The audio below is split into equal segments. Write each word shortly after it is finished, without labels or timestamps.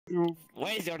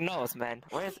Where's your nose, man?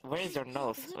 Where's your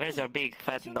nose? Where's your big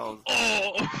fat nose?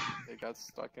 It got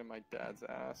stuck in my dad's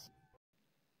ass.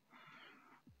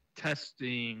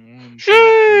 Testing.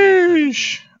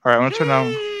 Sheesh. All right, I'm gonna turn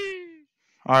down.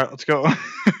 All right, let's go.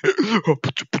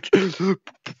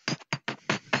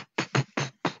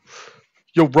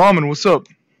 Yo, Ramen, what's up?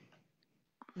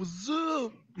 What's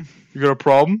up? You got a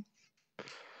problem?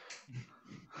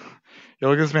 Yo,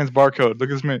 look at this man's barcode. Look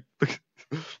at this man. Look at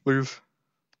this.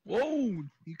 Whoa!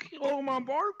 You can't load my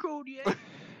barcode yet.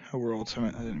 Oh, we're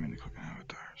ultimate. I didn't mean to click on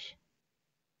avatars.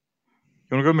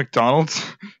 You wanna go to McDonald's?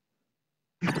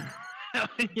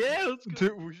 Yeah, let's go.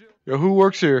 Dude, yo, who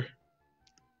works here?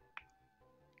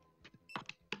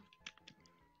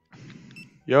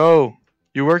 Yo,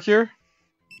 you work here?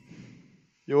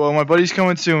 Yo, well, my buddy's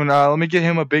coming soon. Let me get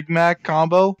him a Big Mac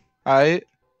combo, alright?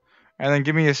 And then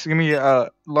give me a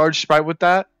large Sprite with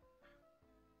that.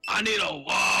 I need a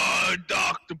large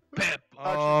Dr. Pepper.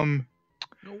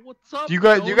 Yo, what's up? Do you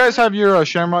guys have your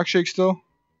Shamrock Shake still?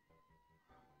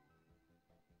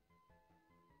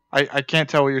 I can't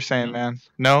tell what you're saying, man.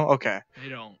 No? Okay. They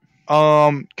don't.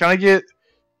 Can I get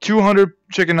 200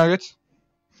 chicken nuggets?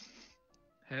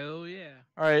 Hell yeah.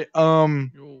 All right.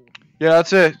 Yo. Yeah,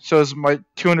 that's it. So is my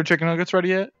 200 chicken nuggets ready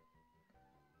yet?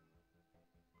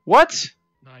 What?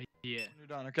 Not yet. You're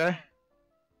done, okay?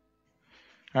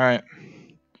 All right.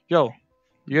 Yo,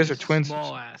 you guys are twins.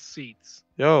 Small ass seats.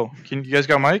 Yo, you guys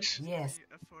got mics? Yes.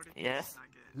 Yes.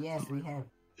 Yes, we have.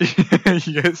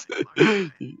 You guys.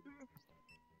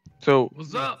 So.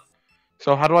 What's up?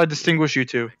 So how do I distinguish you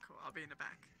two? I'll be in the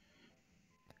back.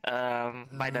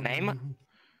 By the name?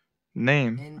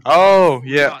 Name. Oh,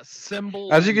 yeah. Got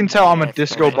symbols. As you can tell, I'm a Yes,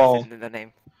 disco yes, ball. The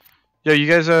name. Yo, you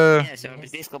guys, Yes, you're a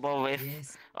disco ball with.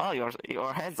 Yes. Oh, your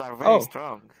hands are very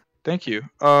strong. Thank you.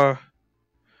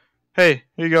 Hey,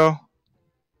 here you go.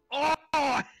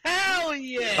 Oh, hell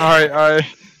yeah! All right.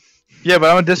 Yeah, but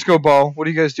I'm a disco ball. What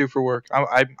do you guys do for work?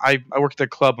 I work at the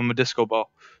club. I'm a disco ball.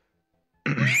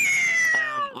 We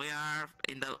are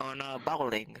on a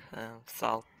bowling.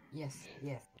 So. Yes.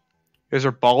 Yes. You guys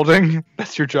are balding?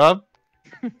 That's your job?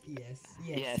 Yes.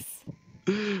 Yes.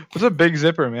 What's a big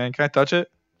zipper, man? Can I touch it?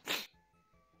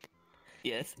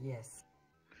 Yes. Yes.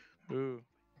 Ooh.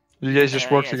 You guys just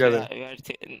work Yes, together.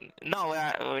 No,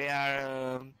 we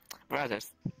are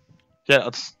brothers.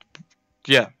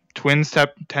 Yeah. Twins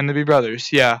tend to be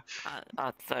brothers. Yeah.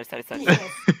 Sorry. Yes.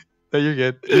 No, you're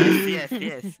good.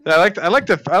 Yes. I like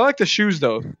the shoes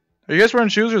though. Are you guys wearing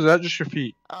shoes or is that just your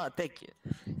feet? Oh, thank you.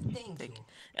 Thank you.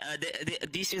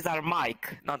 These shoes are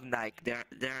Mike, not Nike.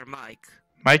 They're Mike.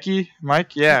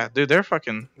 Mike? Yeah, dude, they're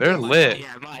lit.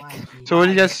 Yeah, Mike. So what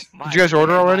do you guys? Did you guys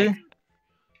order already? Mike.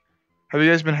 Have you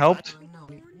guys been helped?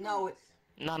 No.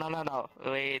 No.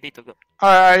 We need to go.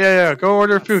 Alright, yeah. Go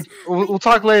order food. We'll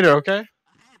talk later, okay?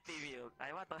 Happy Meal.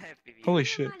 I want a Happy Meal. Holy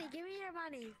shit. Give me your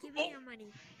money. Give me your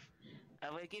money. I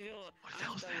will give you.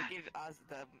 After you give us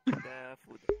the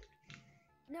food.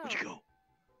 No. Where'd you go?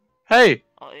 Hey,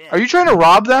 Oh, yeah. are you trying to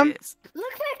rob them? Yes.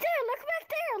 Look back there. Look back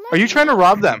there. Look. Are you trying to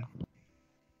rob them?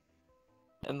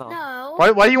 No. No.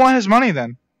 Why do you want his money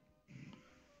then?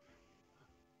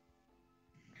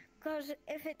 Because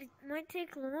if it might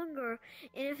take longer,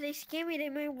 and if they scam me, they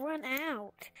might run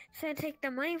out. So I take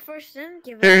the money first, then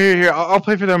give it. Here. I'll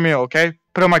pay for their meal, okay?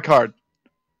 Put on my card.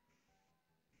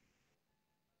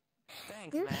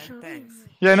 Thanks, You're man. so Thanks. nice.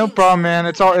 Yeah, no problem, man.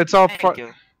 It's all Thank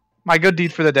you. my good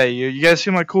deed for the day. You guys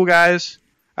seem like cool guys.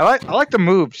 I like the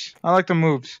moves.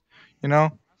 You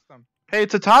know. Hey,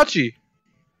 it's Itachi.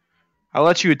 I'll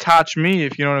let you attach me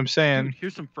if you know what I'm saying. Dude,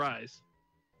 here's some fries.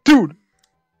 Dude.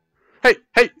 Hey.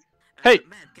 Man,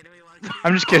 can we walk?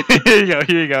 I'm just kidding. Here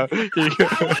you go.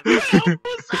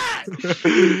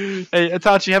 Hey,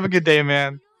 Itachi, have a good day,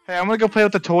 man. Hey, I'm gonna go play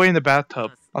with the toy in the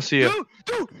bathtub. I'll see you.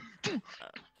 Dude.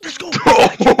 Let's go. Shut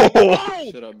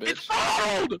up, bitch. It's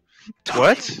fouled.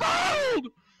 What? It's fouled.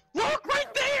 Look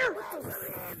right there.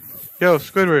 Yo,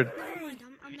 Squidward. I'll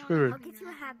get you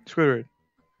a happy. Squidward.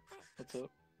 What's up?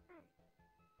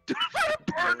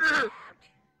 Burger.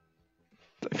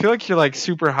 I feel like you're like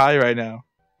super high right now.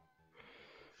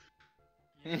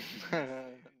 Here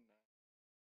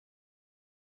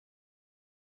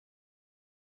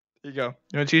you go.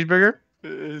 You want a cheeseburger?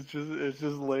 It's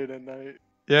just late at night.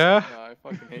 Yeah. No, I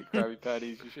fucking hate Krabby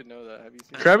Patties. You should know that. Have you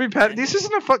seen Krabby Patty. This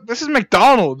is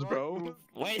McDonald's, bro.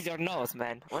 Where's your nose,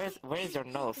 man? Where's your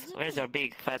nose? Where's your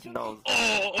big fat nose?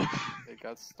 Oh. It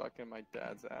got stuck in my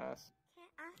dad's ass.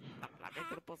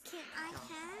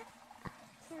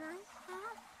 Can I have?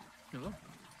 Hello.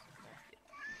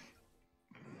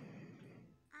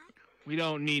 We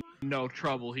don't need no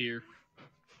trouble here.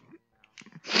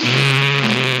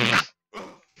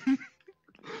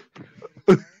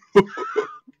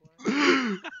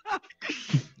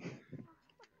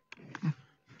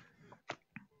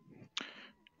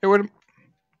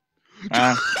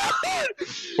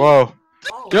 Whoa.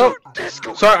 Oh, Yo.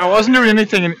 disco. Sorry, I wasn't doing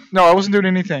anything. No, I wasn't doing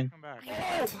anything.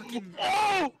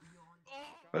 Oh!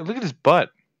 Look at his butt.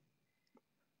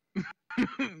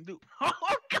 Dude. Oh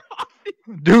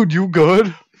god! Dude, you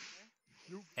good?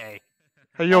 Hey.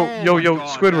 Hey, yo, Oh yo, my yo,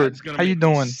 God, Squidward. that's gonna How you make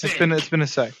me doing? sick. It's been a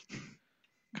sec.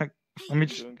 Let me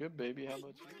just. Doing good, baby. How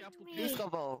about you? Disco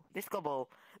ball. Disco ball.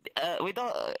 We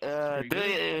don't. Very Do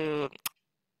you?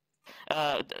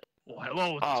 Oh,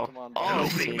 hello. Oh. Come on, Oh,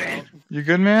 big shit. man. You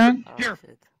good, man? Oh, Here.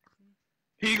 shit.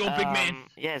 Here you go, big man.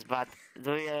 Yes, but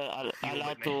do you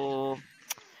allow big to?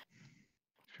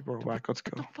 People are whack. Let's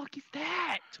go. What the fuck is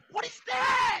that? What is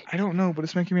that? I don't know, but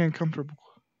it's making me uncomfortable.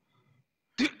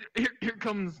 Dude, here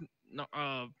comes no,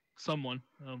 someone,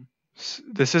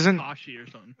 This isn't Tashi or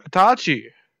something. Itachi.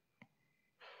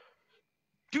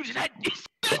 Dude, is that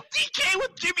DK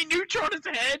with Jimmy Neutron on his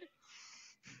head?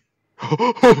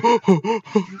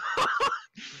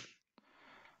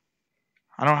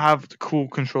 I don't have cool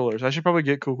controllers. I should probably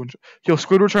get cool controllers. Yo,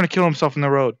 Squidward trying to kill himself in the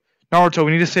road. Naruto,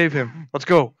 we need to save him. Let's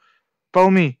go. Follow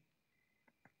me.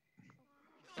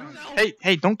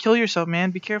 Hey, don't kill yourself, man.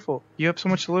 Be careful. You have so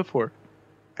much to live for.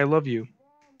 I love you.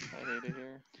 I hate it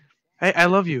here. Hey, I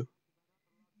love you.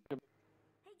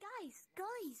 Hey guys.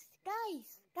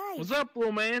 What's up,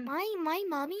 little man? My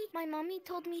mommy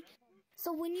told me.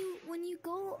 So when you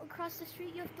go across the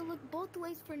street, you have to look both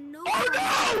ways for no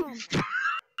cars to come.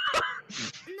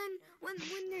 And then when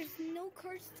there's no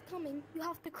cars coming, you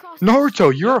have to cross. the Naruto,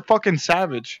 street. you're a fucking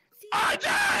savage. See, I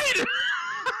died!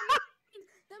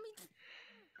 that means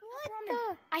what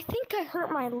the? I think I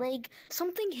hurt my leg.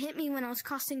 Something hit me when I was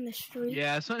crossing the street.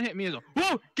 Yeah, something hit me as a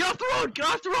whoa! Get off the road! Get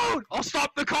off the road! I'll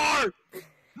stop the car!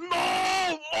 No!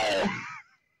 Oh!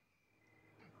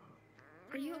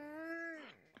 Are you?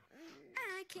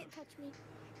 Ah, can't touch me.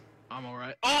 I'm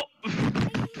alright. Oh!